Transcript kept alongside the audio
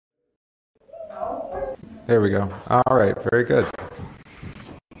There we go. All right, very good.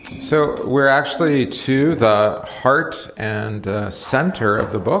 So we're actually to the heart and center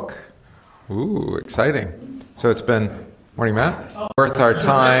of the book. Ooh, exciting. So it's been, morning Matt, worth our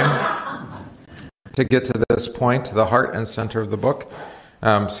time to get to this point, to the heart and center of the book,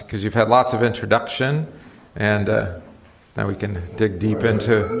 because you've had lots of introduction, and now we can dig deep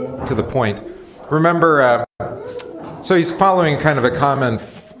into the point. Remember, so he's following kind of a common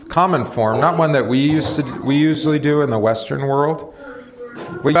form, not one that we usually do in the Western world.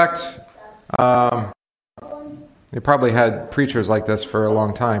 In fact, they probably had preachers like this for a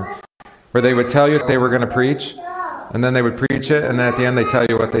long time, where they would tell you they were going to preach, and then they would preach it, and then at the end they tell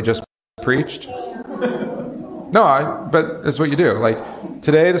you what they just preached. No, but it's what you do. Like,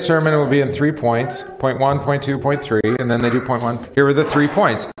 today the sermon will be in 3 points, point 1, point 2, point 3, and then they do point 1. Here are the 3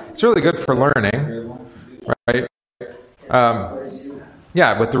 points. It's really good for learning, right?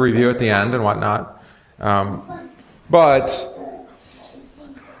 Yeah, with the review at the end and whatnot. But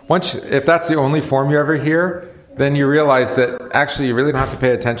if that's the only form you ever hear, then you realize that actually you really don't have to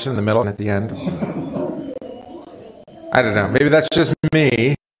pay attention in the middle and at the end. I don't know. Maybe that's just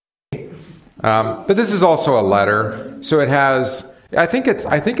me. But this is also a letter, so it has. I think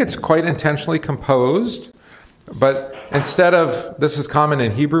it's quite intentionally composed. But instead of, this is common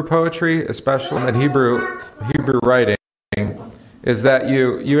in Hebrew poetry, especially in Hebrew writing, is that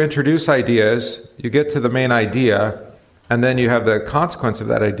you introduce ideas, you get to the main idea, and then you have the consequence of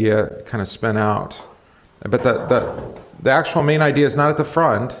that idea kind of spin out. But the actual main idea is not at the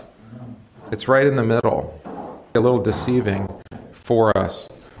front; it's right in the middle. A little deceiving for us,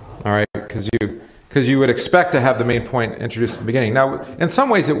 all right? Because you would expect to have the main point introduced at the beginning. Now, in some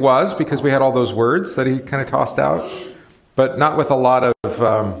ways it was, because we had all those words that he kind of tossed out, but not with a lot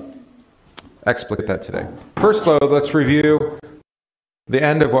of explicate that today. First, though, let's review the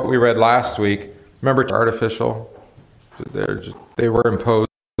end of what we read last week. Remember, it's artificial. They were imposed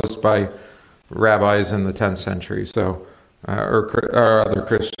by rabbis in the 10th century, so or other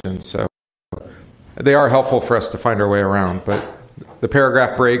Christians. So they are helpful for us to find our way around, but the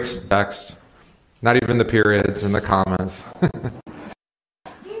paragraph breaks, text, not even the periods and the commas.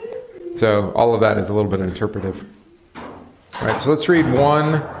 So all of that is a little bit interpretive. All right, so let's read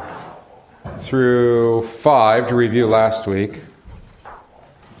 1 through 5 to review last week.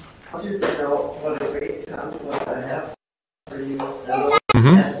 I want you to know what a great compliment I have for you,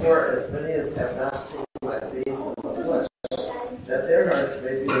 and for as many as have not seen my face in the flesh, that their hearts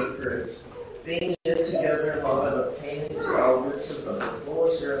may be encouraged, being knit together in love and obtaining to all riches of the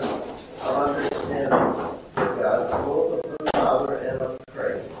full assurance of understanding of God, both of the Father and of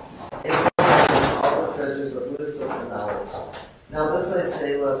Christ, in all the treasures of wisdom and knowledge. Now this I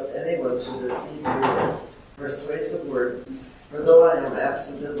say, lest anyone should deceive you with persuasive words. For though I am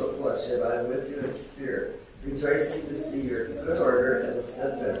absent in the flesh, yet I am with you in spirit, rejoicing to see your good order and the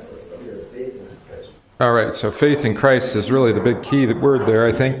steadfastness of your faith in Christ. All right, so faith in Christ is really the big key word there,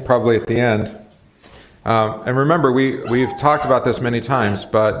 I think, probably at the end. And remember, we've talked about this many times,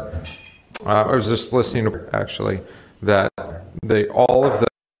 but I was just listening to, actually, that all of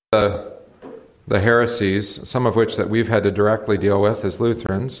the heresies, some of which that we've had to directly deal with as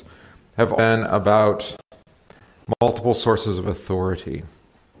Lutherans, have been about multiple sources of authority.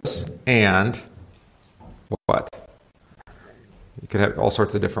 And what? You could have all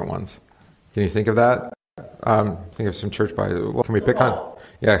sorts of different ones. Can you think of that? Think of some church Bibles. What can we pick on?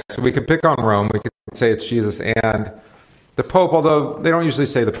 Yeah, so we could pick on Rome. We could say it's Jesus and the Pope, although they don't usually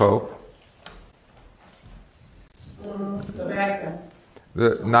say the Pope. The Vatican.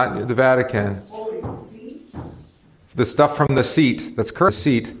 Not the Vatican. The stuff from the seat, that's current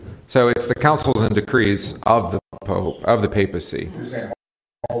seat. So it's the councils and decrees of the Pope, of the papacy. You're saying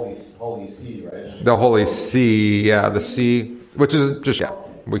Holy See, right? The Holy See, yeah, the See, which is just, yeah,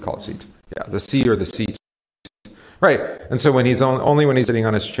 we call it seat. Yeah, the See or the seat. Right, and so when he's only when he's sitting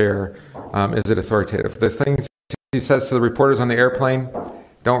on his chair is it authoritative. The things he says to the reporters on the airplane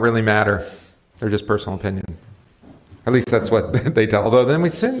don't really matter. They're just personal opinion. At least that's what they tell. Although then we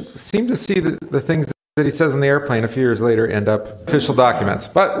seem to see the things that he says on the airplane a few years later end up official documents.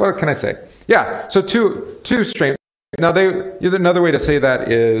 But what can I say? Yeah, so two straight. Now, another way to say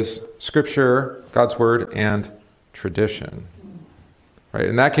that is Scripture, God's Word, and tradition. Right?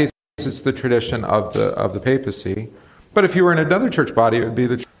 In that case, it's the tradition of the papacy. But if you were in another church body, it would be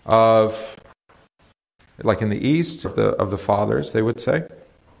the of, like in the East, of the fathers, they would say.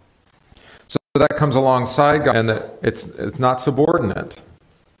 So that comes alongside God, and that it's not subordinate,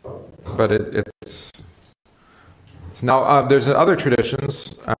 but it's now. There's other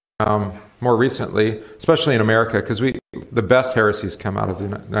traditions more recently, especially in America, because the best heresies come out of the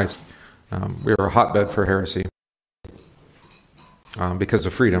United States. We were a hotbed for heresy because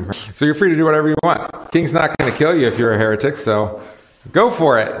of freedom. So you're free to do whatever you want. King's not going to kill you if you're a heretic, so go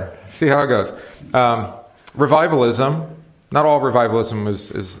for it. See how it goes. Revivalism. Not all revivalism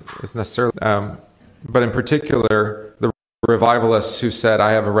is necessarily, but in particular, the revivalists who said,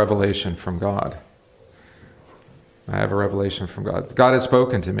 I have a revelation from God. I have a revelation from God. God has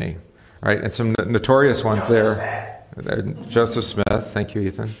spoken to me. Right? And some notorious ones there. Joseph Smith. Thank you,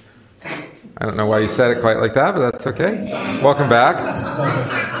 Ethan. I don't know why you said it quite like that, but that's okay. Welcome back.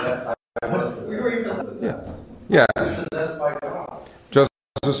 Yeah.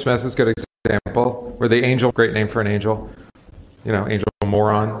 Joseph Smith is a good example. Where the angel, great name for an angel. Angel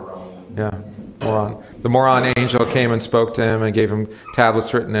moron. Yeah, moron. The moron angel came and spoke to him and gave him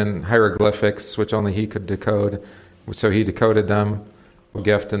tablets written in hieroglyphics, which only he could decode. So he decoded them, a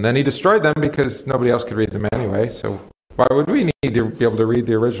gift, and then he destroyed them because nobody else could read them anyway. So why would we need to be able to read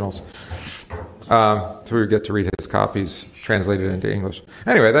the originals? So we would get to read his copies translated into English.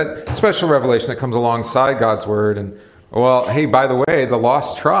 Anyway, that special revelation that comes alongside God's word. And, well, hey, by the way, the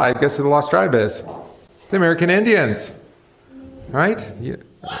lost tribe, guess who the lost tribe is? The American Indians. Right?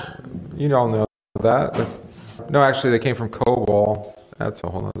 You all know that. No, actually, they came from Cobol. That's a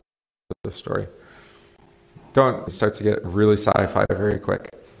whole other story. It starts to get really sci-fi very quick.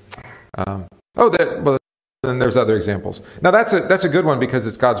 Then there's other examples. Now, that's a good one because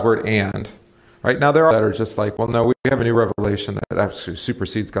it's God's word and. Right? Now, there are that are just like, well, no, we have a new revelation that actually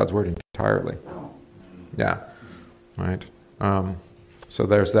supersedes God's word entirely. Yeah. Right? So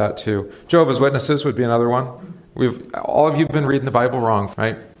there's that too. Jehovah's Witnesses would be another one. All of you have been reading the Bible wrong,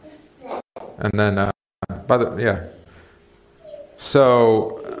 right? And then,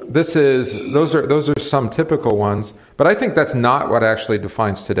 So those are some typical ones, but I think that's not what actually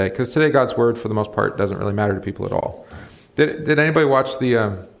defines today, because today God's word, for the most part, doesn't really matter to people at all. Did anybody watch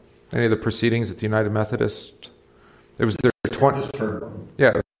any of the proceedings at the United Methodist? It was their 20.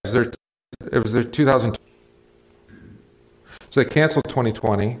 Yeah, it was their 2000. So they canceled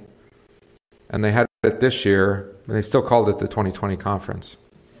 2020, and they had it this year, and they still called it the 2020 conference.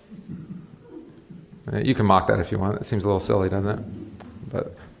 You can mock that if you want. It seems a little silly, doesn't it?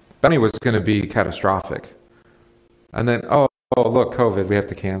 But it was going to be catastrophic. And then, oh look, COVID, we have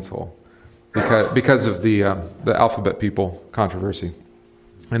to cancel because of the alphabet people controversy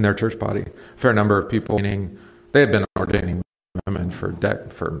in their church body. A fair number of people, meaning they had been ordaining women for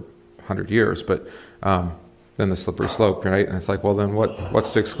 100 years, but then the slippery slope, right? And it's like, well, then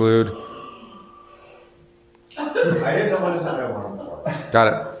what's to exclude? I didn't know what I wanted for. Got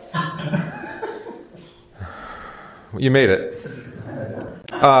it. You made it.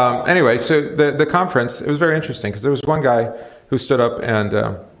 Anyway, so the conference, it was very interesting because there was one guy who stood up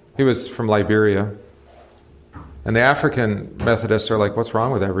and he was from Liberia. And the African Methodists are like, what's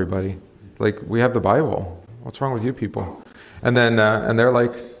wrong with everybody? Like, we have the Bible. What's wrong with you people? And then and they're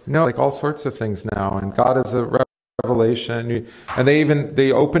like, no, like all sorts of things now. And God is a revelation. And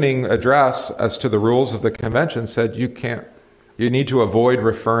the opening address as to the rules of the convention said, you need to avoid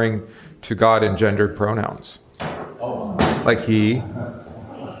referring to God in gendered pronouns. Like he.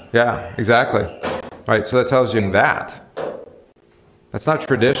 Yeah, exactly. Right, so that tells you that. That's not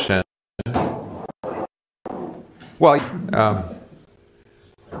tradition. Well,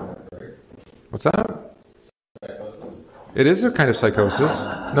 what's that? It is a kind of psychosis.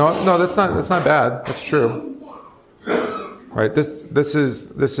 No, that's not bad. That's true. Right? This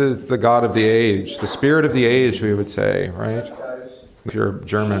is the God of the age, the spirit of the age, we would say, right? If you're a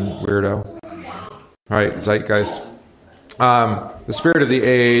German weirdo. Right, zeitgeist. The spirit of the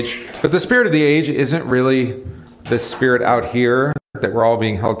age. But the spirit of the age isn't really the spirit out here that we're all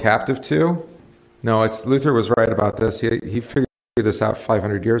being held captive to. No, Luther was right about this. He figured this out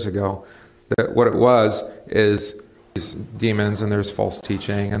 500 years ago. That what it was is demons, and there's false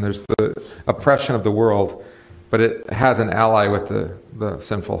teaching, and there's the oppression of the world, but it has an ally with the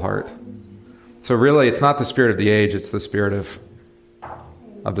sinful heart. So really, it's not the spirit of the age, it's the spirit of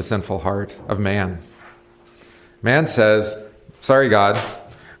the sinful heart, of man. Man says, sorry God,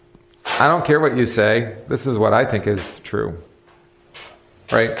 I don't care what you say, this is what I think is true.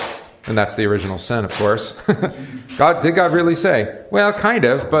 Right? And that's the original sin, of course. Did God really say? Well, kind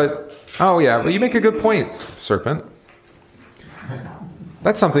of, but, oh yeah, well you make a good point, serpent.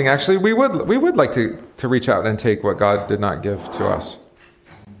 That's something actually we would like to reach out and take what God did not give to us.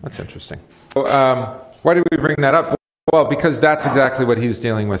 That's interesting. So, why did we bring that up? Well, because that's exactly what he's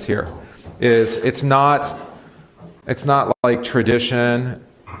dealing with here. It's not like tradition.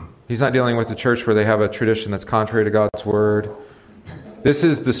 He's not dealing with the church where they have a tradition that's contrary to God's word. This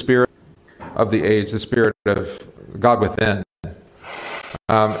is the spirit of the age, the spirit of God within.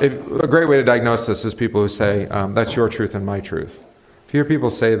 A great way to diagnose this is people who say, that's your truth and my truth. If you hear people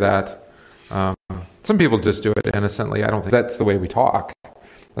say that, some people just do it innocently. I don't think that's the way we talk.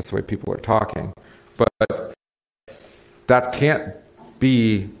 That's the way people are talking. But that can't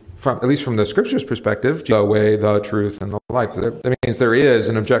be, at least from the Scripture's perspective, the way, the truth, and the life. That means there is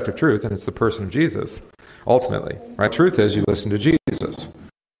an objective truth, and it's the person of Jesus, ultimately. Right? Truth is you listen to Jesus.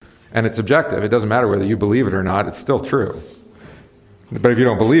 And it's objective. It doesn't matter whether you believe it or not. It's still true. But if you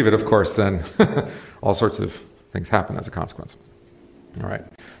don't believe it, of course, then all sorts of things happen as a consequence. All right.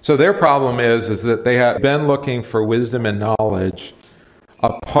 So their problem is that they have been looking for wisdom and knowledge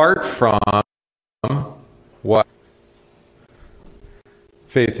apart from what?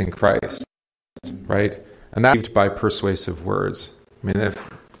 Faith in Christ, right? And that's by persuasive words. I mean,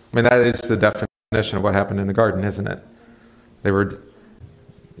 that is the definition of what happened in the garden, isn't it?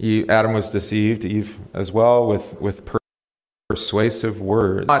 Adam was deceived, Eve as well, with persuasive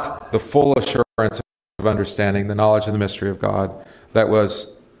words, not the full assurance of understanding the knowledge of the mystery of God that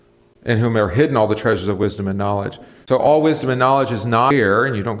was in whom are hidden all the treasures of wisdom and knowledge. So all wisdom and knowledge is not here,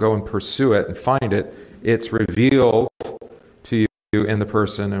 and you don't go and pursue it and find it. It's revealed to you in the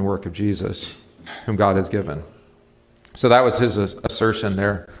person and work of Jesus, whom God has given. So that was his assertion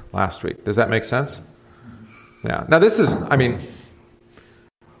there last week. Does that make sense? Yeah. Now this is,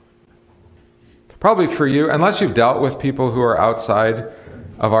 probably for you, unless you've dealt with people who are outside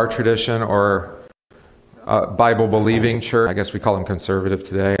of our tradition or Bible-believing church. I guess we call them conservative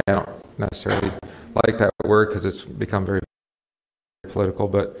today. I don't necessarily like that word because it's become very political,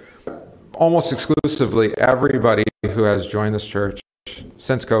 but almost exclusively everybody who has joined this church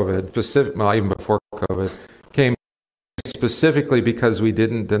since COVID, even before COVID, came specifically because we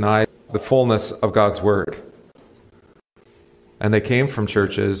didn't deny the fullness of God's Word. And they came from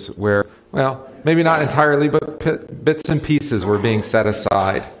churches where, maybe not entirely, but bits and pieces were being set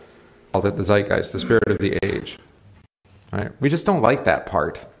aside. Called it the zeitgeist, the spirit of the age. Right? We just don't like that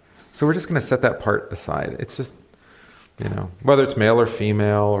part. So we're just going to set that part aside. It's just, whether it's male or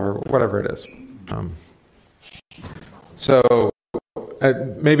female or whatever it is. So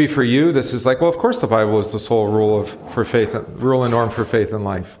maybe for you, this is like, well, of course the Bible is the sole rule and norm for faith and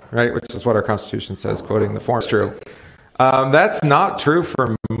life, right? Which is what our Constitution says, quoting the form. It's true. That's not true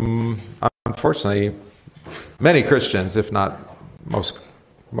for, unfortunately, many Christians, if not most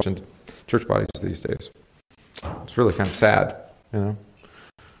church bodies these days. It's really kind of sad,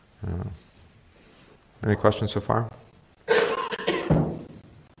 Any questions so far?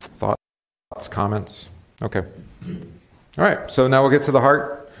 Thoughts, comments? Okay. All right, so now we'll get to the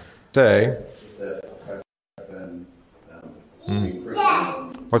heart. What's that? Does that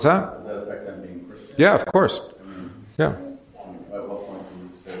affect them being Christian? Yeah, of course. Yeah. At what point do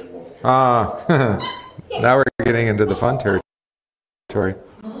you say, well, now we're getting into the fun territory.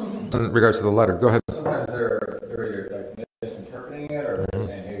 In regards to the letter, go ahead. sometimes they're either like misinterpreting it or they're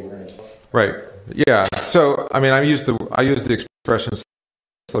saying, hey, we're going to... Right. Yeah. So, I used the expression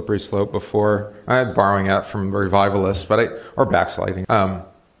slippery slope before. I'm borrowing that from revivalists, or backsliding.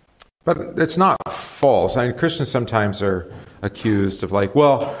 But it's not false. Christians sometimes are accused of what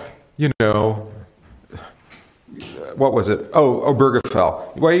was it?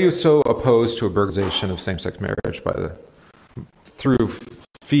 Obergefell. Why are you so opposed to a burgization of same-sex marriage through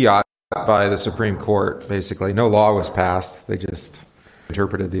fiat by the Supreme Court, basically? No law was passed. They just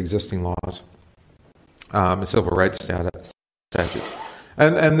interpreted the existing laws, civil rights statutes.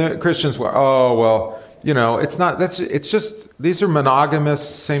 And the Christians were, it's not, it's just, these are monogamous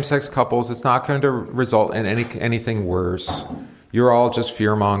same-sex couples. It's not going to result in anything worse. You're all just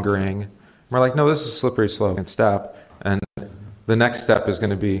fear-mongering. We're like, no, this is a slippery slope and step. And the next step is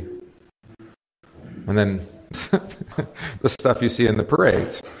going to be, and then the stuff you see in the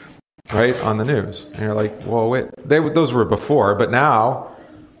parades, right, on the news. And you're like, well, wait, those were before, but now,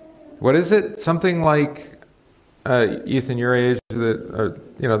 what is it? Something like, Ethan, your age, the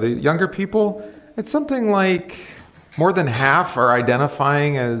younger people, it's something like more than half are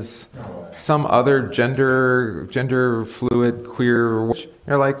identifying as some other gender fluid, queer.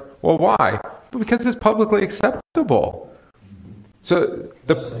 You're like, well, why? Because it's publicly acceptable. So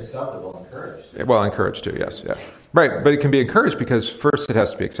acceptable, encouraged. Well, encouraged too, yes, yeah. Right, but it can be encouraged because first it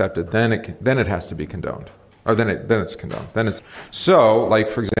has to be accepted, then it has to be condoned. Or then it's condoned. So, like,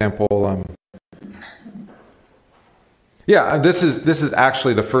 for example, this is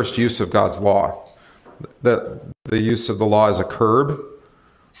actually the first use of God's law. The use of the law as a curb,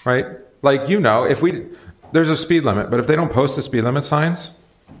 right? Like, there's a speed limit, but if they don't post the speed limit signs,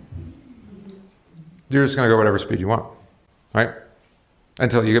 you're just going to go whatever speed you want, right?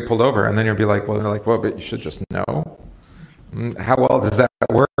 Until you get pulled over, and then you'll be like, well, but you should just know. How well does that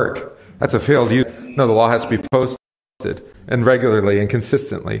work? That's a failed use. No, the law has to be posted and regularly and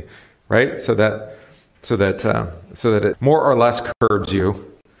consistently, right? So that it more or less curbs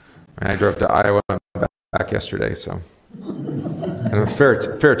you. I drove to Iowa and back yesterday, so and a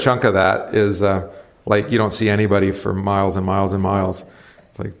fair chunk of that is like you don't see anybody for miles and miles and miles.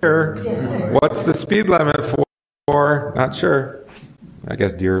 It's like, sure, what's the speed limit for? Not sure. I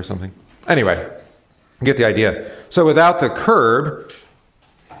guess deer or something. Anyway, you get the idea. So without the curb,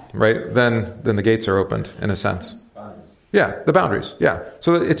 right, then the gates are opened in a sense. Boundaries. Yeah, the boundaries. Yeah.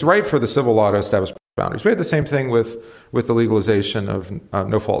 So it's right for the civil law to establish boundaries. We had the same thing with the legalization of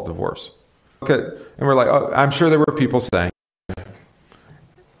no-fault divorce. Okay, and we're like, oh, I'm sure there were people saying,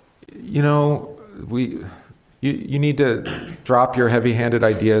 you need to drop your heavy-handed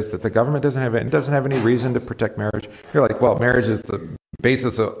ideas that the government doesn't have any reason to protect marriage. You're like, well, marriage is the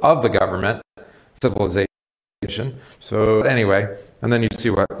basis of the government, civilization. So anyway, and then you see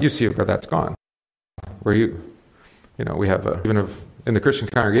where that's gone. Where we have even in the Christian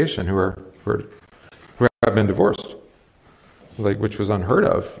congregation who have been divorced, like which was unheard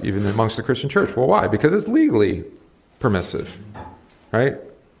of even amongst the Christian church. Well, why? Because it's legally permissive, right?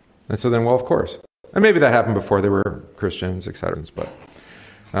 And so then, well, of course. And maybe that happened before they were Christians, etc. But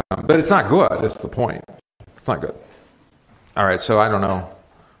it's not good. That's the point. It's not good. All right. So I don't know.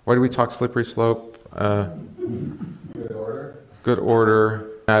 Why do we talk slippery slope? Good order. Good order.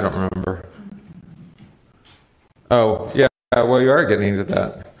 I don't remember. Oh yeah. Well, you are getting into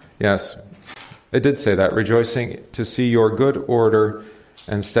that. Yes, it did say that. Rejoicing to see your good order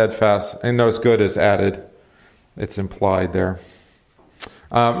and steadfast. And notice good is added. It's implied there.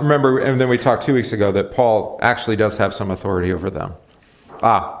 Remember, and then we talked 2 weeks ago that Paul actually does have some authority over them.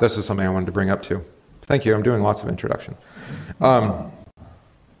 This is something I wanted to bring up too. Thank you. I'm doing lots of introduction.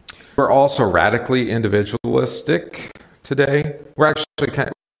 We're also radically individualistic today. We're actually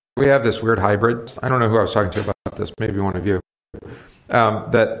we have this weird hybrid. I don't know who I was talking to about this. Maybe one of you.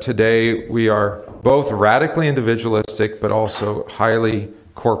 That today we are both radically individualistic, but also highly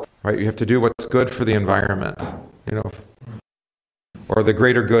corporate. Right? You have to do what's good for the environment. Or the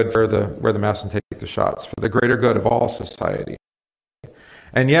greater good for where the mouse and take the shots, for the greater good of all society.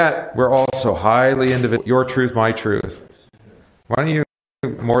 And yet, we're also highly individual. Your truth, my truth. Why don't you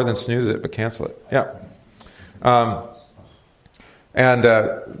more than snooze it, but cancel it? Yeah.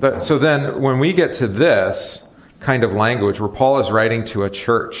 So then, when we get to this kind of language, where Paul is writing to a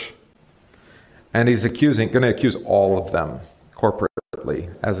church, and he's going to accuse all of them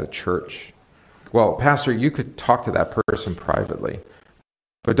corporately as a church. Well, Pastor, you could talk to that person privately.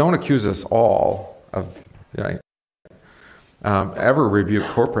 But don't accuse us all of ever rebuke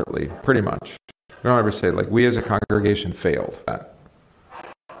corporately, pretty much. We don't ever say, like, we as a congregation failed that.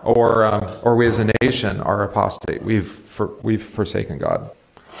 Or we as a nation are apostate. We've forsaken God.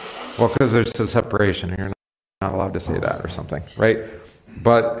 Well, because there's a separation, and you're not allowed to say that or something, right?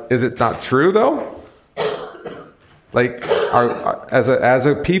 But is it not true, though? Like, as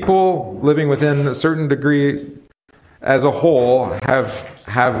a people living within a certain degree, as a whole,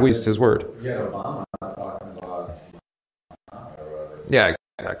 have we used his word? Yeah, Obama not talking about Yeah,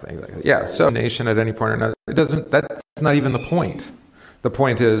 exactly. Yeah, so nation at any point or another, that's not even the point. The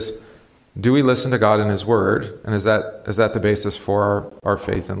point is, do we listen to God and his word, and is that the basis for our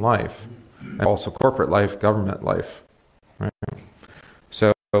faith in life? And also corporate life, government life. Right?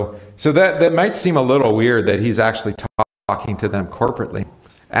 So that might seem a little weird that he's actually talking to them corporately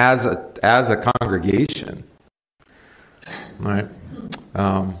as a congregation. Right.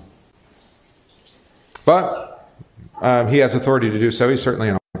 But he has authority to do so. He's certainly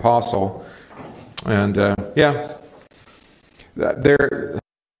an apostle. And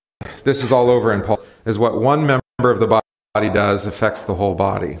this is all over in Paul, is what one member of the body does affects the whole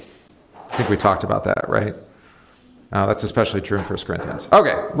body. I think we talked about that, right? That's especially true in 1 Corinthians.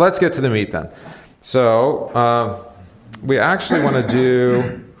 Okay, let's get to the meat then. So we actually want to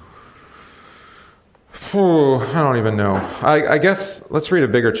do... I don't even know. I guess let's read a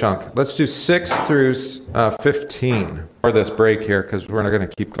bigger chunk. Let's do 6 through 15 for this break here, because we're not going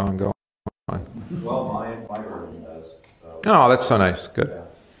to keep going. Well, my version does. So. Oh, that's so nice. Good. Yeah.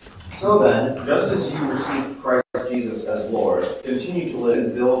 So then, just as you received Christ Jesus as Lord, continue to live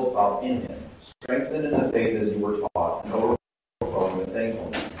and build up in him, strengthened in the faith as you were taught, and overflowing with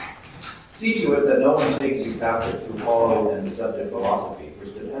thankfulness. See to it that no one takes you captive through hollow and deceptive philosophy,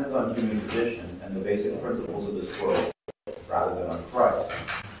 which depends on human tradition and the basic principles of this world, rather than on Christ.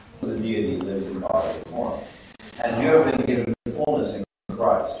 The deity lives in bodily form. And you have been given fullness in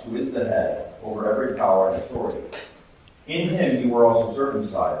Christ, who is the head over every power and authority. In him you were also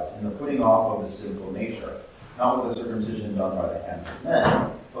circumcised, in the putting off of the sinful nature, not with the circumcision done by the hands of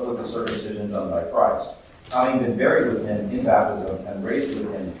men, but with the circumcision done by Christ, having been buried with him in baptism and raised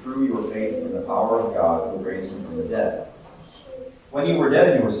with him through your faith in the power of God who raised him from the dead. When you were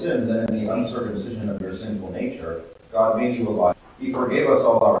dead in your sins and in the uncircumcision of your sinful nature, God made you alive. He forgave us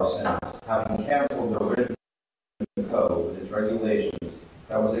all our sins, having canceled the written code with its regulations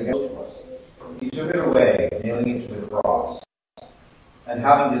that was against us. He took it away, nailing it to the cross. And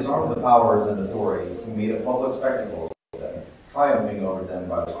having disarmed the powers and authorities, he made a public spectacle of them, triumphing over them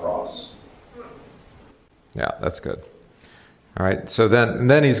by the cross. Yeah, that's good. All right, so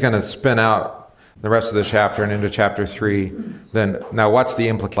then he's going to spin out the rest of the chapter and into chapter 3. Then, now what's the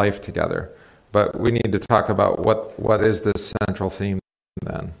implication of life together? But we need to talk about what is this central theme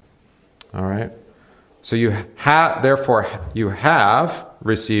then. All right? So therefore you have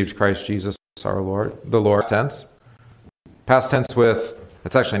received Christ Jesus our Lord, the Lord. Tense. Past tense with,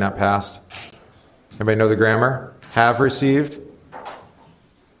 it's actually not past. Everybody know the grammar? Have received.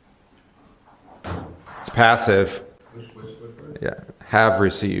 It's passive. Yeah, have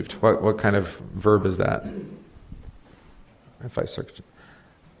received. What kind of verb is that? If I search,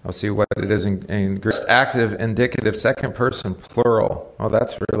 I'll see what it is in Greek. Active, indicative, second person, plural. Oh,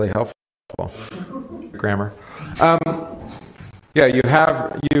 that's really helpful. Grammar.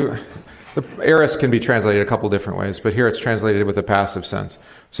 The aorist can be translated a couple different ways, but here it's translated with a passive sense.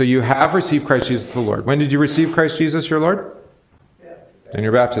 So you have received Christ Jesus the Lord. When did you receive Christ Jesus your Lord? In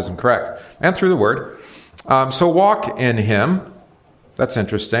your baptism, correct. And through the Word. So walk in Him. That's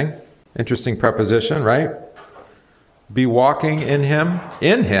interesting. Interesting preposition, right? Be walking in Him.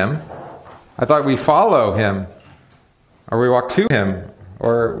 In Him. I thought we follow Him. Or we walk to Him.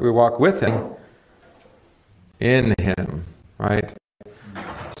 Or we walk with Him. In Him, right?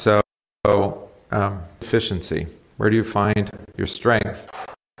 So, efficiency. Where do you find your strength?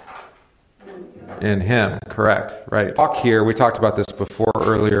 In Him, correct, right? Walk here, we talked about this before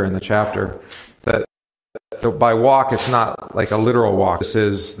earlier in the chapter, that by walk, it's not like a literal walk. This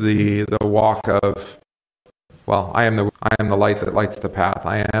is the walk of, well, I am the light that lights the path.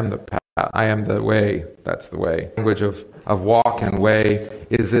 I am the path. I am the way. That's the way. Language of walk and way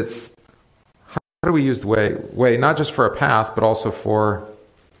is how do we use the way? Way, not just for a path, but also for,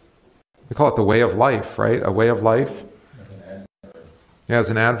 we call it the way of life, right? A way of life. Yeah, as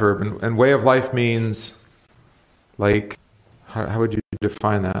an adverb. And way of life means, like, how would you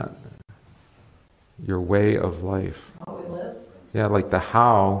define that? Your way of life. How we live? Yeah, like the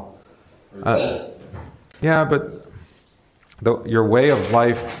how. Yeah, but your way of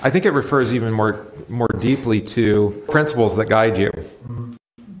life, I think it refers even more deeply to principles that guide you.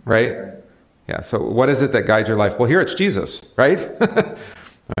 Right? Yeah, so what is it that guides your life? Well, here it's Jesus, right?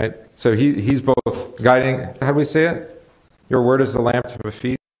 Right? So he's both guiding, how do we say it? Your word is a lamp to my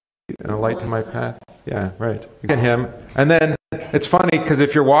feet and a light to my path. Yeah, right. You get Him. And then it's funny because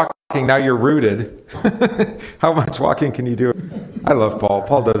if you're walking, now you're rooted. How much walking can you do? I love Paul.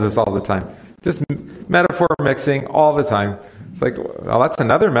 Paul does this all the time. Just metaphor mixing all the time. It's like, well, that's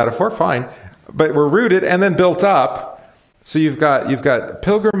another metaphor, fine. But we're rooted and then built up. So you've got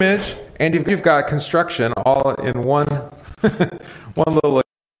pilgrimage and you've got construction all in one one little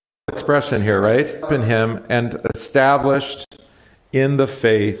expression here, right? In Him and established in the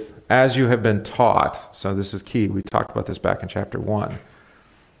faith as you have been taught. So this is key. We talked about this back in chapter 1.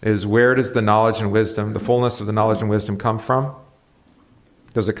 Is where does the knowledge and wisdom, the fullness of the knowledge and wisdom come from?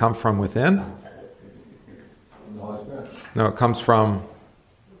 Does it come from within? No, it comes from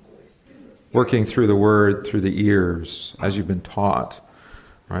working through the Word, through the ears, as you've been taught,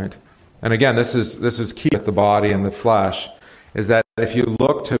 right? And again, this is key with the body and the flesh, is that if you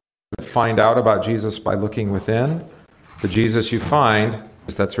look to find out about Jesus by looking within, the Jesus you find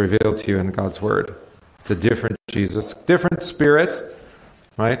is that's revealed to you in God's Word. It's a different Jesus, different spirit,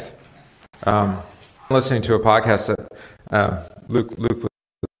 right? Listening to a podcast that Luke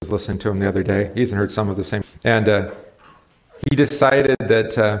was listening to him the other day. Ethan heard some of the same. And he decided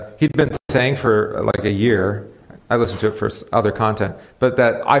that he'd been saying for like a year, I listened to it for other content, but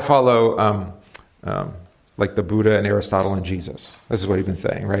that I follow like the Buddha and Aristotle and Jesus. This is what he'd been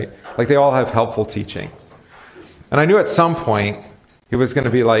saying, right? Like they all have helpful teaching. And I knew at some point he was going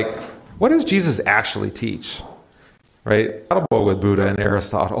to be like, what does Jesus actually teach? Right? Compatible with Buddha and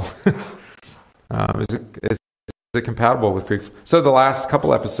Aristotle. Is it compatible with Greek? So the last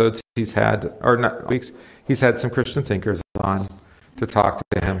couple episodes he's had, or not weeks, he's had some Christian thinkers on to talk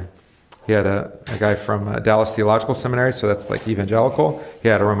to him. He had a guy from Dallas Theological Seminary, so that's like evangelical. He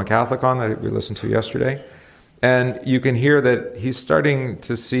had a Roman Catholic on that we listened to yesterday. And you can hear that he's starting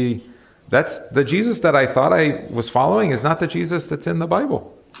to see that's the Jesus that I thought I was following is not the Jesus that's in the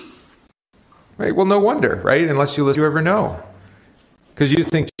Bible. Right? Well, no wonder, right? Unless you ever know. Because you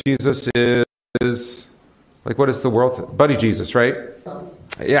think Jesus is, like, what is the world? Buddy Jesus, right?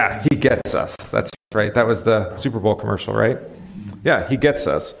 Yeah, he gets us. That's right. That was the Super Bowl commercial, right? Yeah, he gets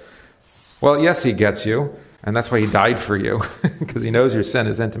us. Well, yes, he gets you. And that's why he died for you. Because he knows your sin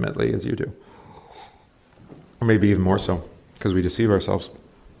as intimately as you do. Or maybe even more so. Because we deceive ourselves.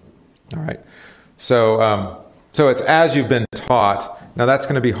 All right. So it's as you've been taught. Now that's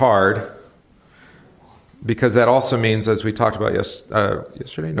going to be hard. Because that also means, as we talked about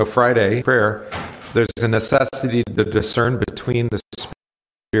Friday prayer, there's a necessity to discern between the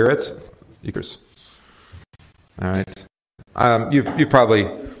spirits. All right. You probably,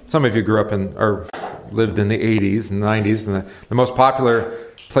 some of you grew up in, or lived in the 80s and 90s, and the most popular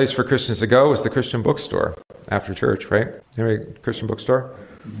place for Christians to go was the Christian bookstore after church, right? Anybody, Christian bookstore?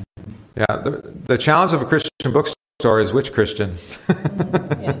 Yeah. The challenge of a Christian bookstore is which Christian?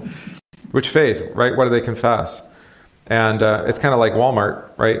 Which faith, right? What do they confess? And it's kind of like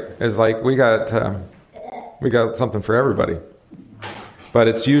Walmart, right? It's like we got something for everybody, but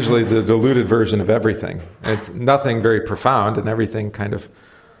it's usually the diluted version of everything. It's nothing very profound, and everything kind of,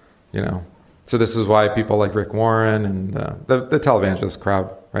 So this is why people like Rick Warren and the televangelist crowd,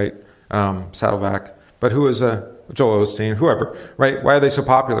 right? Saddleback, but who is Joel Osteen, whoever, right? Why are they so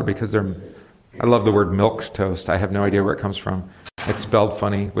popular? Because I love the word milk toast. I have no idea where it comes from. It's spelled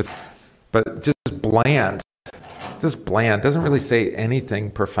funny but just bland. Just bland. Doesn't really say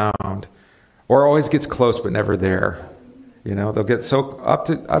anything profound, or always gets close but never there. They'll get so up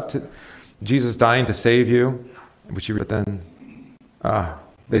to Jesus dying to save you, but then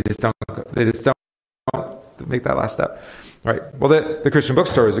they just don't make that last step. Right. Well, the Christian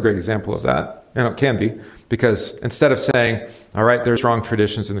bookstore is a great example of that. It can be, because instead of saying, all right, there's strong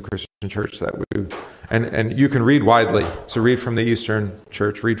traditions in the Christian church that we, and you can read widely. So read from the Eastern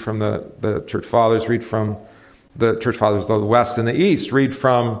Church, read from the Church Fathers, read from the Church Fathers of the West and the East, read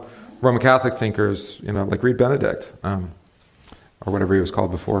from Roman Catholic thinkers, like read Benedict, or whatever he was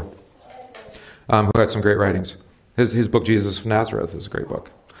called before, who had some great writings. His book, Jesus of Nazareth, is a great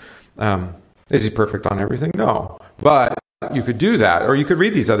book. Is he perfect on everything? No. But you could do that, or you could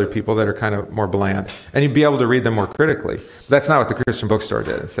read these other people that are kind of more bland, and you'd be able to read them more critically. That's not what the Christian bookstore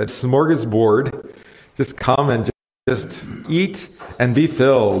did. It said, smorgasbord, just come and just eat and be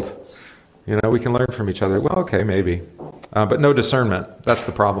filled. We can learn from each other. Well, okay, maybe. But no discernment. That's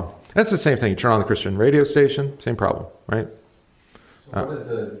the problem. And it's the same thing. You turn on the Christian radio station, same problem, right? So what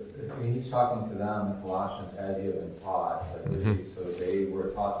is he's talking to them in Colossians as you have been taught. So they were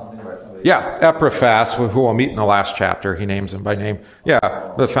taught something by somebody? Yeah, Epaphras, who we'll meet in the last chapter. He names him by name.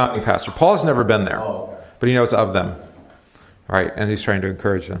 Yeah, the founding pastor. Paul's never been there, but he knows of them, right? And he's trying to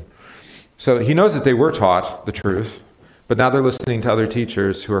encourage them. So he knows that they were taught the truth, but now they're listening to other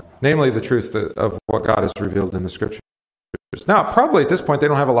teachers who are, namely the truth of what God has revealed in the Scriptures. Now, probably at this point, they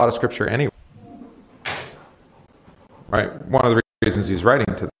don't have a lot of Scripture anyway, right? One of the reasons he's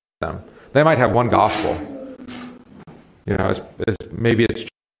writing to them. They might have one gospel. Maybe it's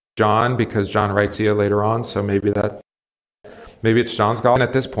John, because John writes here later on, so maybe it's John's gospel. And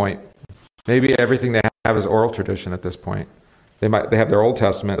at this point, maybe everything they have is oral tradition at this point. They have their Old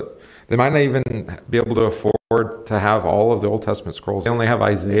Testament. They might not even be able to afford to have all of the Old Testament scrolls. They only have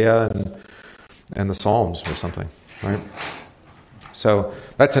Isaiah and the Psalms or something, right? So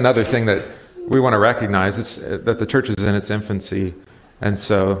that's another thing that we want to recognize. It's that the church is in its infancy, and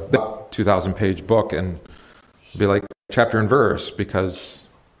so the 2,000-page book and be like chapter and verse, because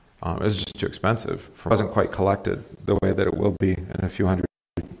it was just too expensive. It wasn't quite collected the way that it will be in a few hundred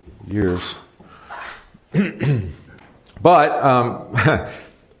years. But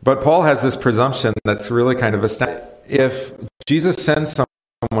Paul has this presumption that's really kind of astounding. If Jesus sends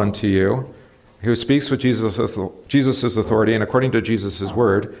someone to you who speaks with Jesus' authority and according to Jesus'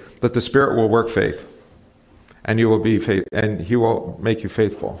 word, that the Spirit will work faith, and you will be and he will make you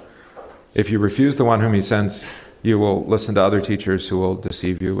faithful. If you refuse the one whom he sends, you will listen to other teachers who will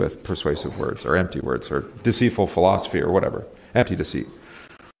deceive you with persuasive words or empty words or deceitful philosophy or whatever, empty deceit.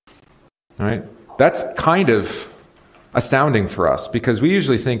 All right? That's kind of astounding for us, because we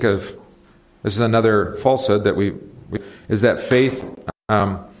usually think of, this is another falsehood that is that faith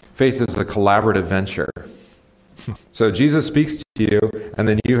is a collaborative venture. So Jesus speaks to you, and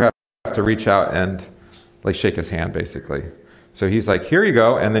then you have to reach out and like shake his hand, basically. So he's like, here you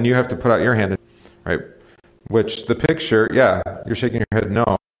go, and then you have to put out your hand, right? Which the picture, yeah, you're shaking your head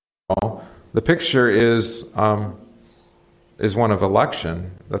no. The picture is one of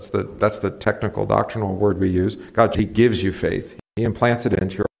election. That's the technical doctrinal word we use. God, he gives you faith. He implants it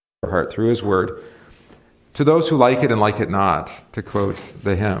into your heart through his word. To those who like it and like it not, to quote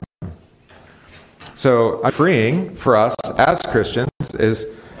the hymn. So freeing for us as Christians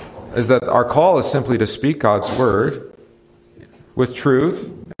is that our call is simply to speak God's word with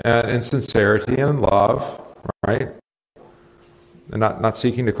truth and in sincerity and in love, right? And not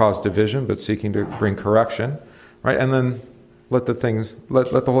seeking to cause division, but seeking to bring correction, right? And then let the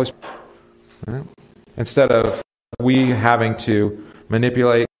Holy Spirit, right? Instead of we having to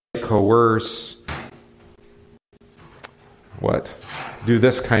manipulate, coerce, do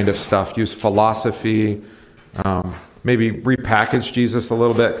this kind of stuff, use philosophy, maybe repackage Jesus a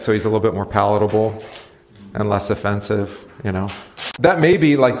little bit so he's a little bit more palatable and less offensive, That may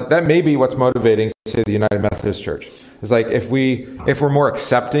be what's motivating, say, the United Methodist Church. It's like if we're more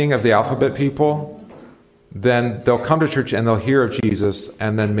accepting of the alphabet people, then they'll come to church and they'll hear of Jesus,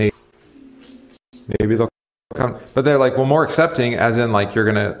 and then maybe they'll come. But they're like, well, more accepting as in like you're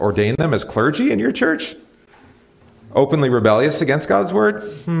going to ordain them as clergy in your church? Openly rebellious against God's word?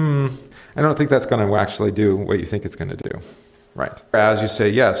 I don't think that's going to actually do what you think it's going to do. Right. As you say,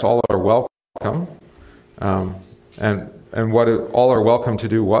 yes, all are welcome. And all are welcome to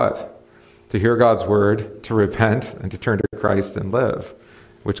do what? To hear God's word, to repent, and to turn to Christ and live,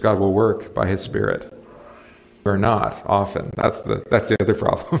 which God will work by his Spirit. Or not, often. That's the other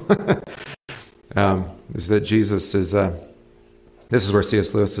problem. Is that Jesus is... this is where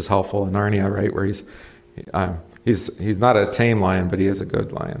C.S. Lewis is helpful in Narnia, right? Where he's not a tame lion, but he is a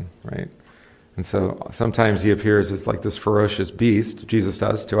good lion, right? And so sometimes he appears as like this ferocious beast, Jesus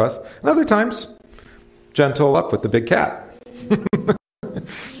does to us. And other times, gentle up with the big cat.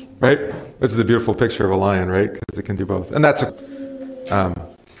 Right? Which is the beautiful picture of a lion, right? Because it can do both. And that's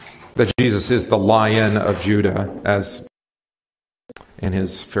that Jesus is the Lion of Judah, as in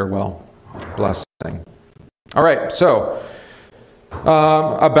his farewell blessing. All right, so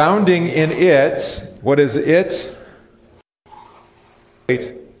abounding in it. What is it?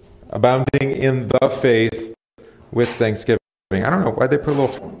 Abounding in the faith with thanksgiving. I don't know why they put a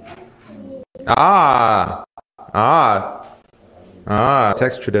little...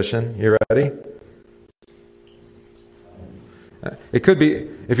 text tradition. You ready? It could be,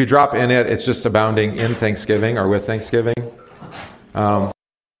 if you drop in it, it's just abounding in thanksgiving or with thanksgiving. I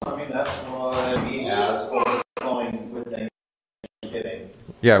mean, that's what we has overflowing with thanksgiving.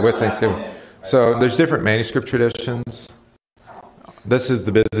 Yeah, with thanksgiving. So there's different manuscript traditions. This is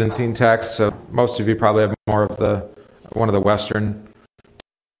the Byzantine text, so most of you probably have more of one of the Western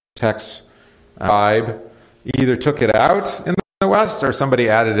texts. Vibe either took it out in the West or somebody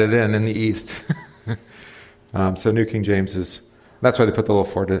added it in the East. So New King James is... That's why they put the little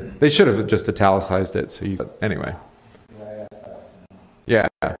for it. They should have just italicized it. Anyway. Yeah.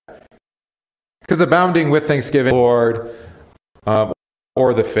 Because abounding with thanksgiving, Lord,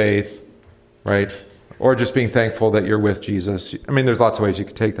 or the faith, right? Or just being thankful that you're with Jesus. I mean, there's lots of ways you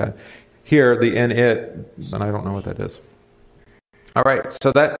could take that. Here, the in it, and I don't know what that is. All right,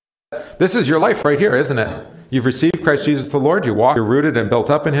 so this is your life right here, isn't it? You've received Christ Jesus the Lord. You're rooted and built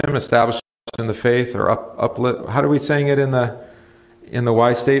up in him, established in the faith, or uplift. How are we saying it in the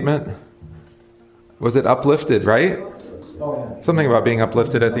why statement? Was it uplifted, right? Something about being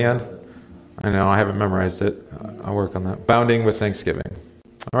uplifted at the end. I know, I haven't memorized it. I'll work on that. Bounding with thanksgiving.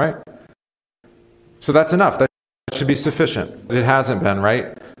 All right? So that's enough. That should be sufficient. But it hasn't been,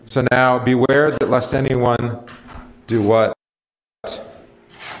 right? So now, beware that lest anyone do what?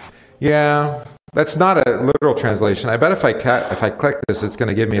 Yeah, that's not a literal translation. I bet if I click this, it's going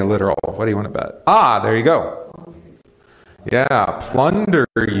to give me a literal. What do you want to bet? There you go. Yeah, plunder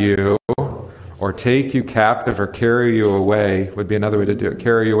you, or take you captive, or carry you away would be another way to do it.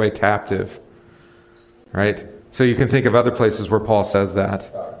 Carry you away captive. Right? So you can think of other places where Paul says that.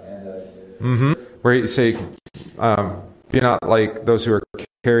 Where you say, be not like those who are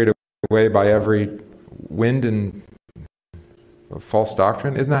carried away by every wind and false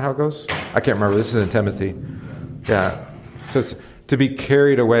doctrine. Isn't that how it goes? I can't remember. This is in Timothy. Yeah. So it's to be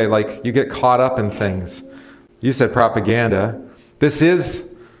carried away, like you get caught up in things. You said propaganda. This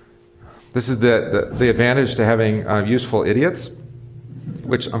is the advantage to having useful idiots,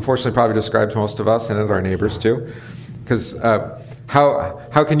 which unfortunately probably describes most of us and our neighbors too. Because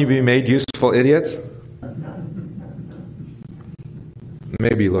how can you be made useful idiots?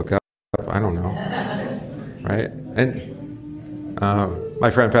 Maybe look up. I don't know. Right? And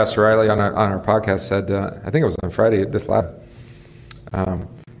my friend Pastor Riley on our podcast said, I think it was on Friday, this last,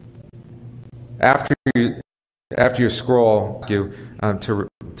 after you scroll,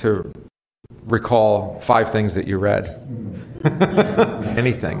 to recall 5 things that you read.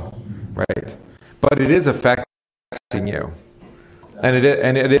 Anything, right? But it is affecting you, and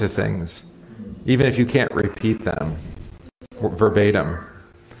it is to things, even if you can't repeat them verbatim.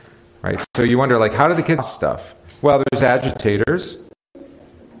 right? So you wonder, like, how do the kids stuff? Well, there's agitators.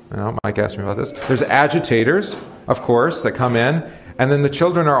 Mike asked me about this. There's agitators, of course, that come in, and then the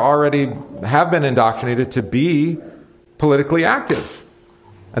children have been indoctrinated to be politically active.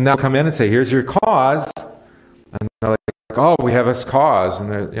 And they'll come in and say, here's your cause. And they're like, oh, we have this cause.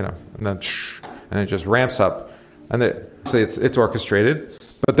 And they're, and then and it just ramps up. And it's orchestrated.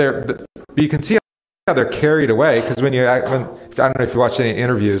 But you can see how they're carried away, because I don't know if you watch any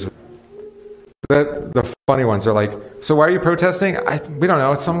interviews, the funny ones are like, so why are you protesting? We don't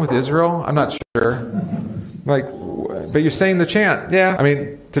know. It's something with Israel. I'm not sure. Like, but you're saying the chant. Yeah. I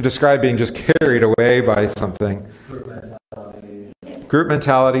mean, to describe being just carried away by something. Group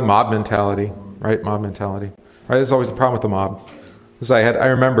mentality, mob mentality, right? Mob mentality. Right? There's always a problem with the mob. Because I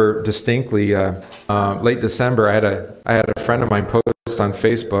remember distinctly, late December, I had a friend of mine post on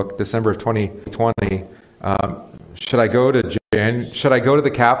Facebook, December of 2020, should I go to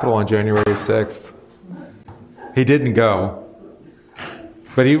the Capitol on January 6th? He didn't go,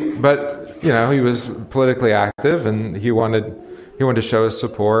 but he was politically active, and he wanted to show his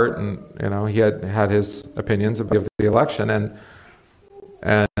support, and he had his opinions of the election,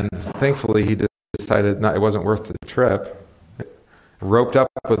 and thankfully he decided it wasn't worth the trip. Roped up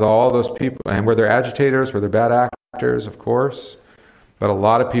with all those people, and were there agitators? Were there bad actors? Of course, but a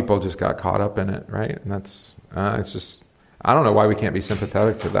lot of people just got caught up in it, right? And that's it's just, I don't know why we can't be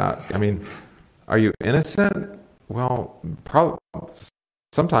sympathetic to that. I mean, are you innocent? Well, probably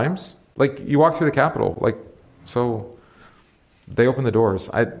sometimes. Like, you walk through the Capitol, like, so they open the doors.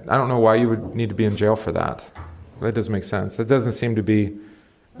 I don't know why you would need to be in jail for that. That doesn't make sense. That doesn't seem to be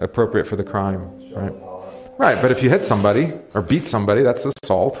appropriate for the crime, right? Right, but if you hit somebody or beat somebody, that's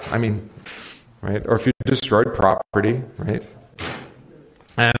assault. I mean, right? Or if you destroyed property, right?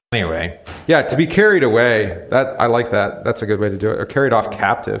 Anyway, yeah, to be carried away, I like that. That's a good way to do it. Or carried off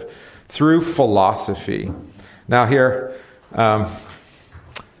captive through philosophy. Now here, we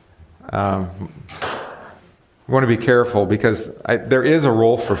want to be careful, because there is a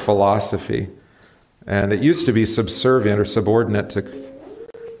role for philosophy. And it used to be subservient or subordinate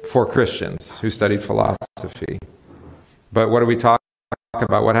for Christians who studied philosophy. But what do we talk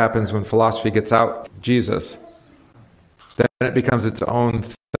about? What happens when philosophy gets out Jesus? Then it becomes its own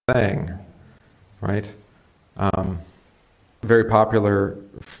thing, right? Very popular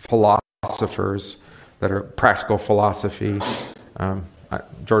philosophers that are practical philosophy.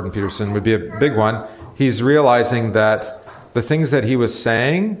 Jordan Peterson would be a big one. He's realizing that the things that he was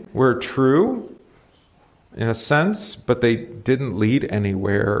saying were true, in a sense, but they didn't lead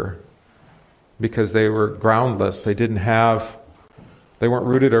anywhere because they were groundless. They weren't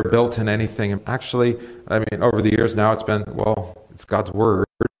rooted or built in anything. And actually, I mean, over the years now, it's God's Word.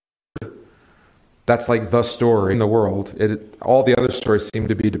 That's like the story in the world. All the other stories seem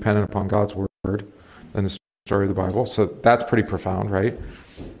to be dependent upon God's Word and the story of the Bible. So that's pretty profound, right?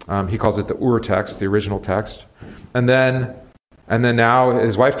 He calls it the Ur text, the original text. And then now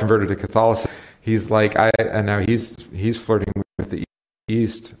his wife converted to Catholicism. He's like, and now he's flirting with the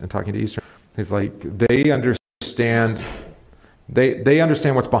East and talking to Eastern. He's like, they understand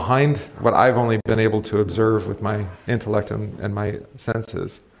what's behind what I've only been able to observe with my intellect and my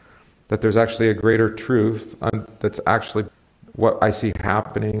senses. That there's actually a greater truth that's actually what I see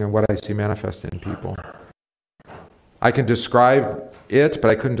happening and what I see manifest in people. I can describe it,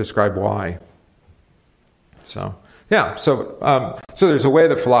 but I couldn't describe why. So, yeah, so there's a way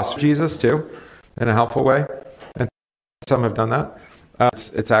that philosophy Jesus too, in a helpful way, and some have done that.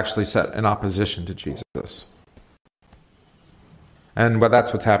 It's actually set in opposition to Jesus. And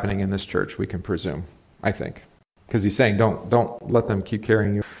that's what's happening in this church, we can presume, I think. Because he's saying, don't let them keep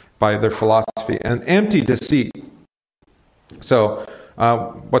carrying you by their philosophy and empty deceit. So,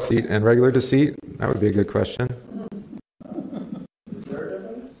 what's the and regular deceit? That would be a good question.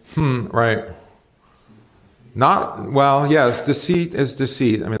 Right. Yes, deceit is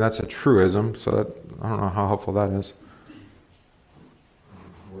deceit. I mean, that's a truism, so I don't know how helpful that is.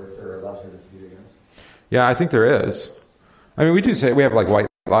 Worse or lesser deceit again? Yeah, I think there is. I mean, we do say we have like white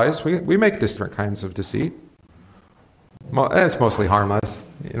lies. We make different kinds of deceit. It's mostly harmless,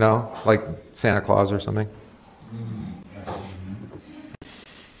 like Santa Claus or something.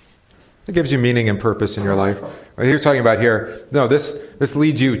 It gives you meaning and purpose in your life. What you're talking about here, no, this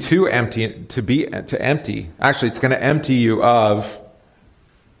leads you to empty, to empty. Actually, it's going to empty you of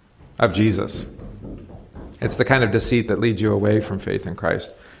Jesus. It's the kind of deceit that leads you away from faith in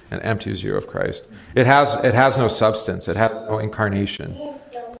Christ and empties you of Christ. It has no substance. It has no incarnation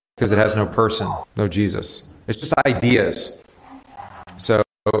because it has no person, no Jesus. It's just ideas. So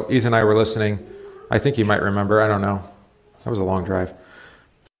Ethan and I were listening. I think you might remember. I don't know. That was a long drive.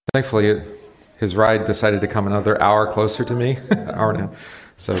 Thankfully, his ride decided to come another hour closer to me, hour and a half,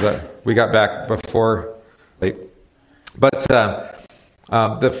 so that we got back before late. But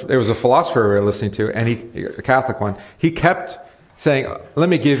there was a philosopher we were listening to, and a Catholic one. He kept saying, "Let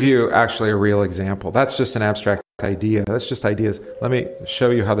me give you actually a real example. That's just an abstract idea. That's just ideas. Let me show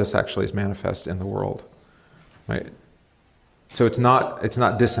you how this actually is manifest in the world." Right? So it's not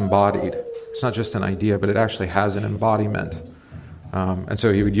disembodied. It's not just an idea, but it actually has an embodiment. And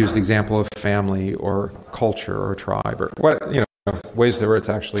so he would use the example of family or culture or tribe or ways where it's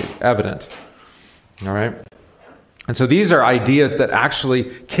actually evident. All right? And so these are ideas that actually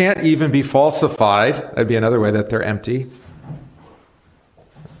can't even be falsified. That'd be another way that they're empty.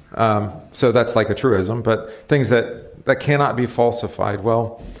 So that's like a truism, but things that cannot be falsified.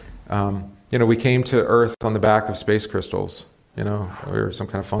 Well, we came to Earth on the back of space crystals, or some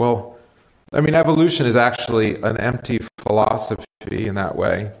kind of fun. Well, I mean, evolution is actually an empty philosophy in that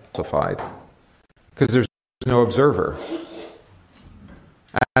way, falsified, because there's no observer.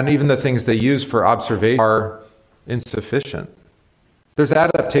 And even the things they use for observation are insufficient. There's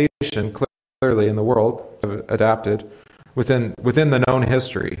adaptation clearly in the world, adapted within the known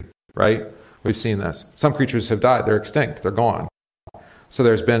history, right? We've seen this. Some creatures have died, they're extinct, they're gone. So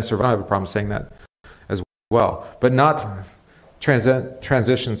there's been survival. I have a problem saying that as well, but not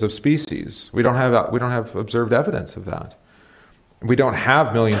transitions of species. We don't have observed evidence of that. We don't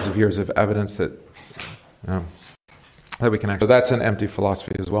have millions of years of evidence that we can actually. So that's an empty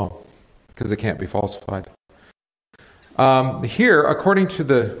philosophy as well, because it can't be falsified. Here, according to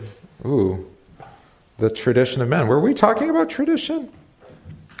the tradition of men, were we talking about tradition?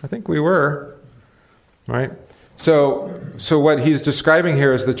 I think we were, right? So what he's describing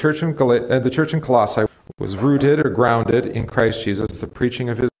here is the church in Colossae was rooted or grounded in Christ Jesus, the preaching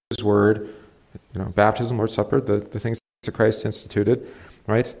of his word, baptism, Lord's Supper, the things that Christ instituted,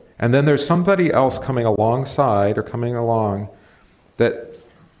 right? And then there's somebody else coming along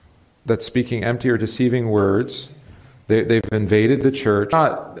that's speaking empty or deceiving words. They've invaded the church.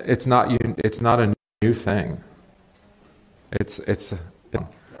 It's not a new thing. It's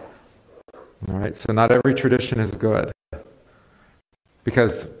all right. So not every tradition is good,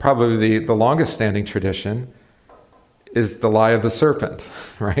 because probably the longest standing tradition is the lie of the serpent,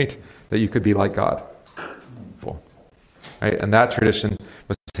 right? That you could be like God. Right? And that tradition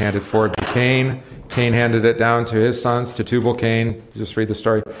was handed forward to Cain. Cain handed it down to his sons, to Tubal-Cain. Just read the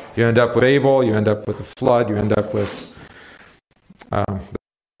story. You end up with Abel. You end up with the flood. You end up with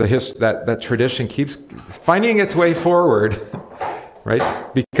that tradition keeps finding its way forward,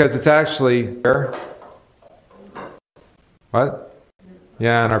 right? Because it's actually where? What?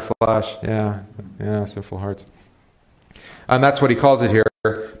 Yeah, in our flesh. Yeah, sinful hearts. And that's what he calls it here.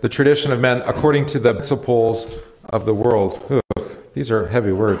 The tradition of men according to the principles of the world. Ooh, these are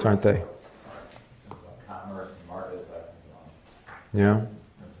heavy words, aren't they? Yeah.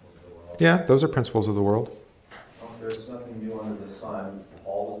 Yeah, those are principles of the world. Well, there's nothing new under the sun.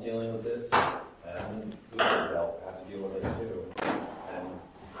 Paul was dealing with this, and Lutheran had to deal with it too. And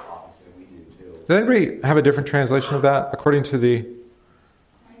obviously we do too. Does anybody have a different translation of that? According to the...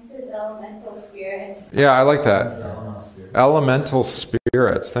 Mine says elemental spirits. Yeah, I like that. Elemental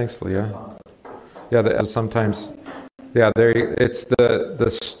spirits. Thanks, Leah. Yeah, sometimes... Yeah, it's the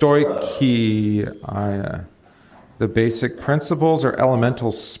stoichi, the basic principles or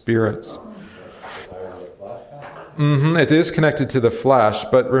elemental spirits. It is connected to the flesh,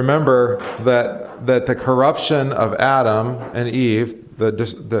 but remember that the corruption of Adam and Eve,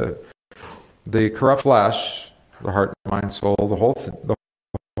 the corrupt flesh, the heart, mind, soul, the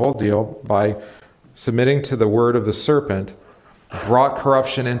whole deal, by submitting to the word of the serpent, brought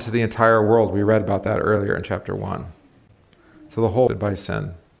corruption into the entire world. We read about that earlier in chapter 1. So the whole by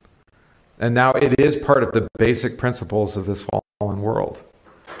sin. And now it is part of the basic principles of this fallen world,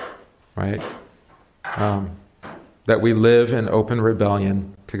 right? That we live in open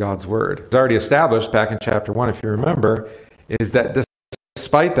rebellion to God's word. It's already established back in chapter 1, if you remember, is that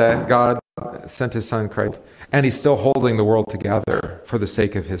despite that, God sent his son Christ, and he's still holding the world together for the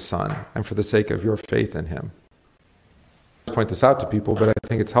sake of his son and for the sake of your faith in him. I point this out to people, but I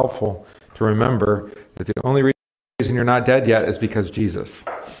think it's helpful to remember that the only reason you're not dead yet is because Jesus.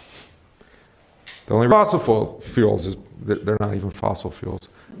 The only fossil fuels is they're not even fossil fuels.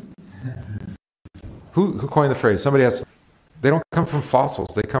 Who coined the phrase? Somebody has. They don't come from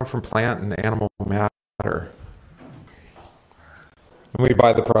fossils. They come from plant and animal matter. And we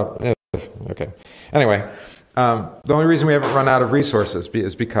buy the okay. Anyway, the only reason we haven't run out of resources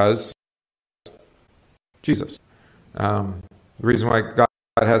is because Jesus. The reason why God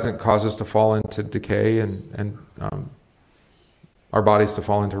hasn't caused us to fall into decay and our bodies to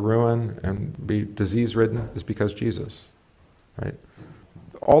fall into ruin and be disease-ridden is because Jesus, right?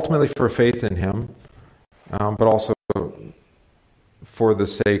 Ultimately for faith in him, but also for the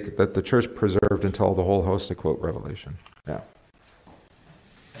sake that the church preserved until the whole host, to quote Revelation. Yeah.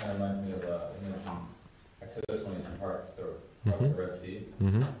 That reminds me of Exodus when he's parts the Red Sea.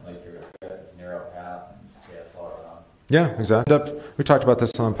 Mm-hmm. Like you're at this narrow path and it's all around. Yeah, exactly. We talked about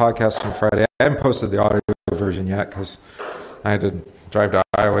this on the podcast on Friday. I haven't posted the audio version yet because I had to drive to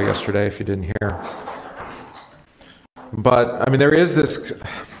Iowa yesterday, if you didn't hear. But, I mean, there is this...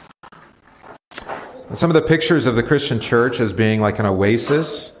 Some of the pictures of the Christian church as being like an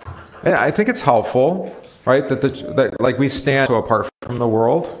oasis, I think it's helpful, right? That like we stand so apart from the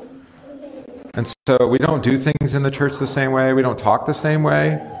world. And so we don't do things in the church the same way. We don't talk the same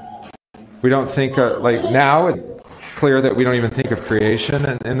way. We don't think, like now it's clear that we don't even think of creation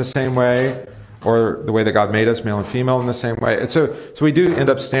in the same way, or the way that God made us, male and female, in the same way. And so we do end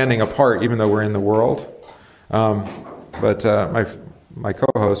up standing apart even though we're in the world. But my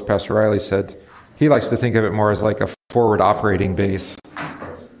co-host, Pastor Riley, said he likes to think of it more as like a forward operating base.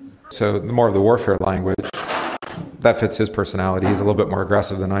 So the more of the warfare language, that fits his personality. He's a little bit more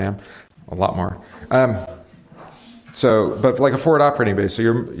aggressive than I am, a lot more. But like a forward operating base. So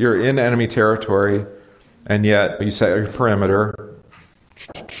you're in enemy territory, and yet you set your perimeter,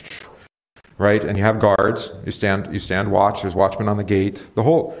 right? And you have guards. You stand watch. There's watchmen on the gate.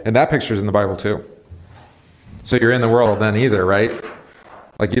 And that picture's in the Bible too. So you're in the world then either, right?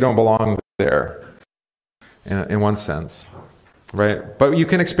 Like you don't belong there in one sense, right? But you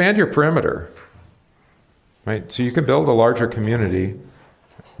can expand your perimeter, right? So you can build a larger community,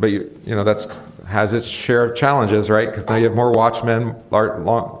 but you know that's has its share of challenges, right? Because now you have more watchmen,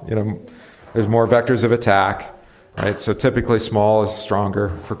 there's more vectors of attack, right? So typically small is stronger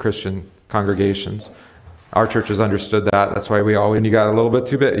for Christian congregations. Our church has understood that. That's why when you got a little bit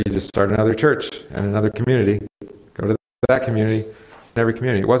too big, you just start another church and another community. Go to that community, every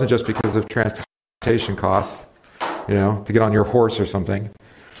community. It wasn't just because of transportation costs, to get on your horse or something,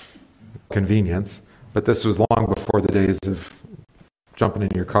 convenience. But this was long before the days of jumping in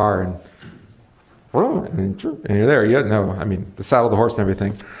your car and you're there. The saddle, the horse, and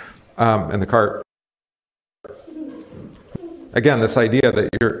everything, and the cart. Again, this idea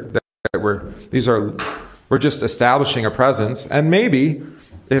that we're just establishing a presence, and maybe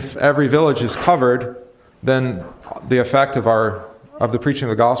if every village is covered, then the effect of the preaching of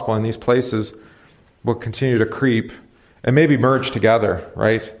the gospel in these places will continue to creep and maybe merge together,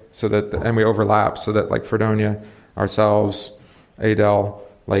 right? And we overlap, so that like Fredonia, ourselves, Adel,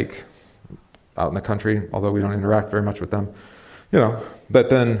 like out in the country, although we don't interact very much with them, but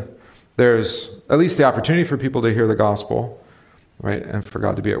then there's at least the opportunity for people to hear the gospel, right? And for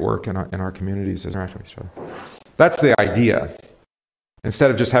God to be at work in our communities as interact with each other. That's the idea.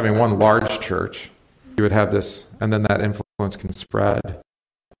 Instead of just having one large church, you would have this, and then that influence can spread,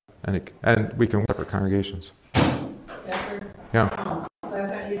 and we can separate congregations. Pastor, Yeah.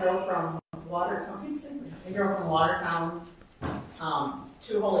 last night we drove from Watertown.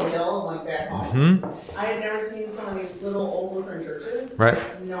 To Holy Hill, like back home. Mm-hmm. I had never seen so many little old Lutheran churches. Right. I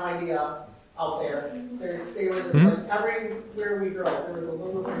had no idea out there. They were just like everywhere we drove, there was a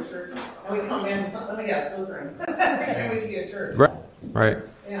little Lutheran church, and we come in. Let me guess, Lutheran. Every time we see a church. Right.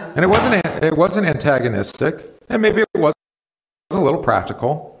 Yeah. And it wasn't antagonistic, and maybe it was a little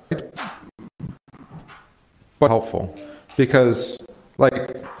practical, but helpful, because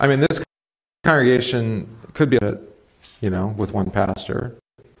this congregation could be with one pastor.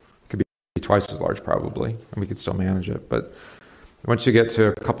 It could be twice as large probably, and we could still manage it. But once you get to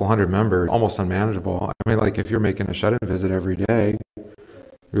a couple hundred members, almost unmanageable. If you're making a shut-in visit every day,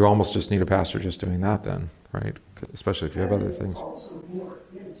 you almost just need a pastor just doing that then, right? Especially if you have other things.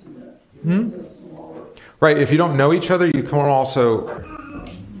 Right, if you don't know each other, you can also...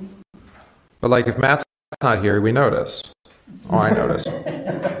 But if Matt's not here, we notice. Oh, I notice.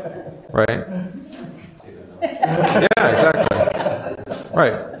 Right? Yeah, exactly.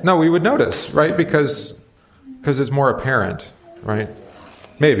 Right. No, we would notice, right? Because it's more apparent, right?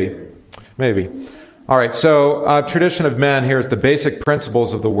 Maybe. All right, so tradition of men here is the basic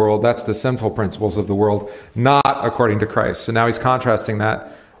principles of the world. That's the sinful principles of the world, not according to Christ. So now he's contrasting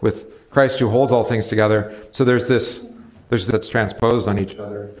that with Christ who holds all things together. So there's that's transposed on each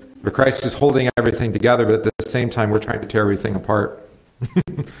other. But Christ is holding everything together, but at the same time we're trying to tear everything apart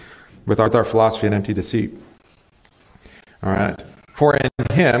with our philosophy and empty deceit. All right. For in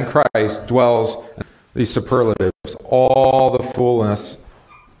him, Christ, dwells these superlatives, all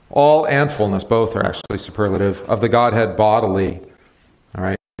and fullness, both are actually superlative, of the Godhead bodily. All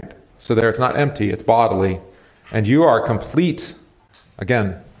right. So there it's not empty, it's bodily. And you are complete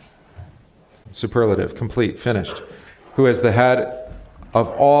Again, superlative, complete, finished. Who is the head of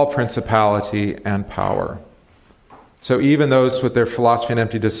all principality and power. So even those with their philosophy and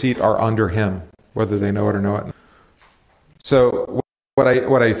empty deceit are under him, whether they know it or know it. So what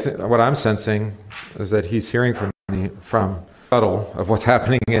I'm sensing is that he's hearing from subtle of what's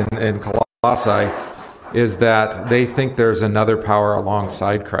happening in Colossae is that they think there's another power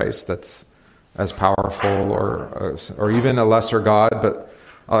alongside Christ that's as powerful or even a lesser God, but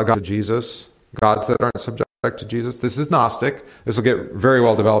a God of Jesus, gods that aren't subject to Jesus. This is Gnostic. This will get very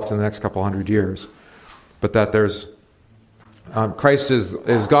well developed in the next couple hundred years. But that there's Christ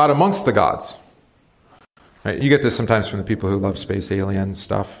is God amongst the gods. Right? You get this sometimes from the people who love space alien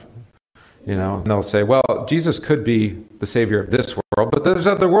stuff. And they'll say, well, Jesus could be the savior of this world, but there's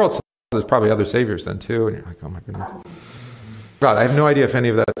other worlds, so there's probably other saviors then too. And you're like, oh my goodness. God, I have no idea if any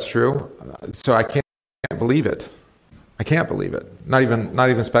of that's true, so I can't believe it. I can't believe it. Not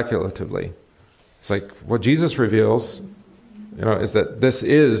even speculatively. It's like what Jesus reveals, is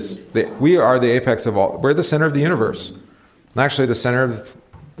that we are the apex of all. We're the center of the universe, and actually the center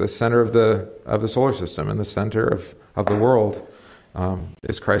of the solar system, and the center of the world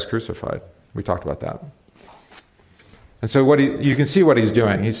is Christ crucified. We talked about that. And so you can see what he's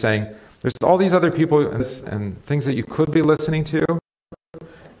doing. He's saying there's all these other people and things that you could be listening to,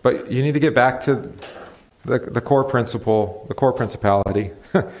 but you need to get back to the core principle, the core principality,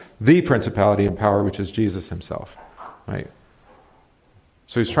 the principality and power, which is Jesus himself, right?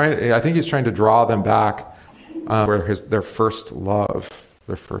 So I think he's trying to draw them back where their first love.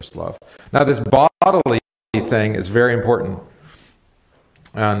 Now this bodily thing is very important,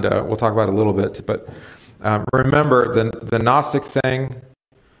 and we'll talk about it a little bit, but remember the Gnostic thing,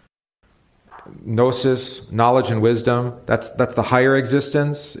 gnosis, knowledge and wisdom, that's the higher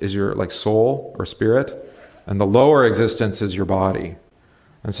existence, is your soul or spirit, and the lower existence is your body.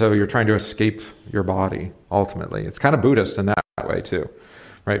 And so you're trying to escape your body, ultimately. It's kind of Buddhist in that way, too,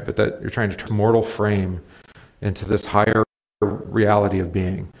 right? But that you're trying to turn mortal frame into this higher reality of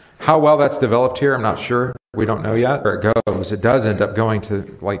being. How well that's developed here, I'm not sure. We don't know yet where it goes. It does end up going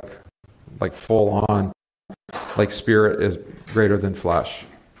to like full on, like spirit is greater than flesh.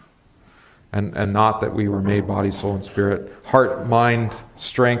 And not that we were made body, soul, and spirit. Heart, mind,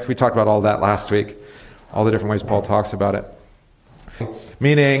 strength. We talked about all that last week. All the different ways Paul talks about it.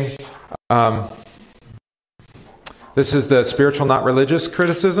 Meaning, this is the spiritual, not religious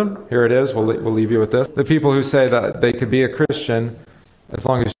criticism. Here it is. We'll leave you with this. The people who say that they could be a Christian as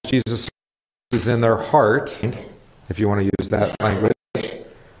long as Jesus is in their heart, if you want to use that language,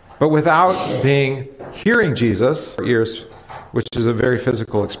 but without hearing Jesus, ears, which is a very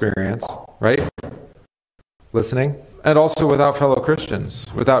physical experience, right? Listening. And also without fellow Christians,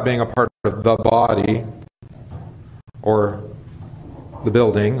 without being a part of the body or the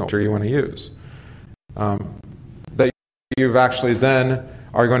building, or you want to use. That you've actually then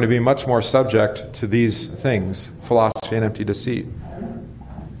are going to be much more subject to these things, philosophy and empty deceit.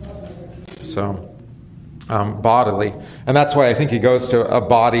 So, bodily. And that's why I think he goes to a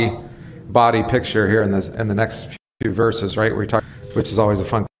body picture here in the next few verses, right? Which is always a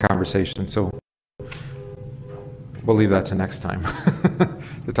fun conversation. So we'll leave that to next time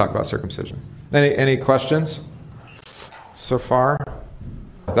to talk about circumcision. Any questions so far?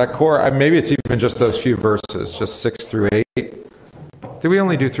 That core, maybe it's even just those few verses, just 6 through 8. Did we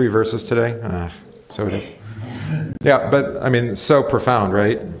only do 3 verses today? So it is. Yeah, but so profound,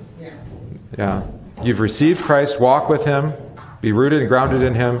 right? Yeah. You've received Christ, walk with him, be rooted and grounded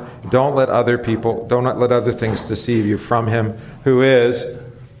in him. Don't let other things deceive you from him who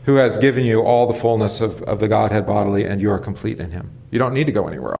has given you all the fullness of the Godhead bodily, and you are complete in him. You don't need to go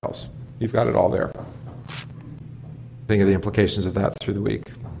anywhere else. You've got it all there. Think of the implications of that through the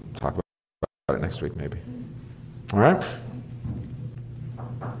week. Talk about it next week, maybe. All right?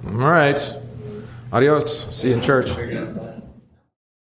 All right. Adios. See you in church.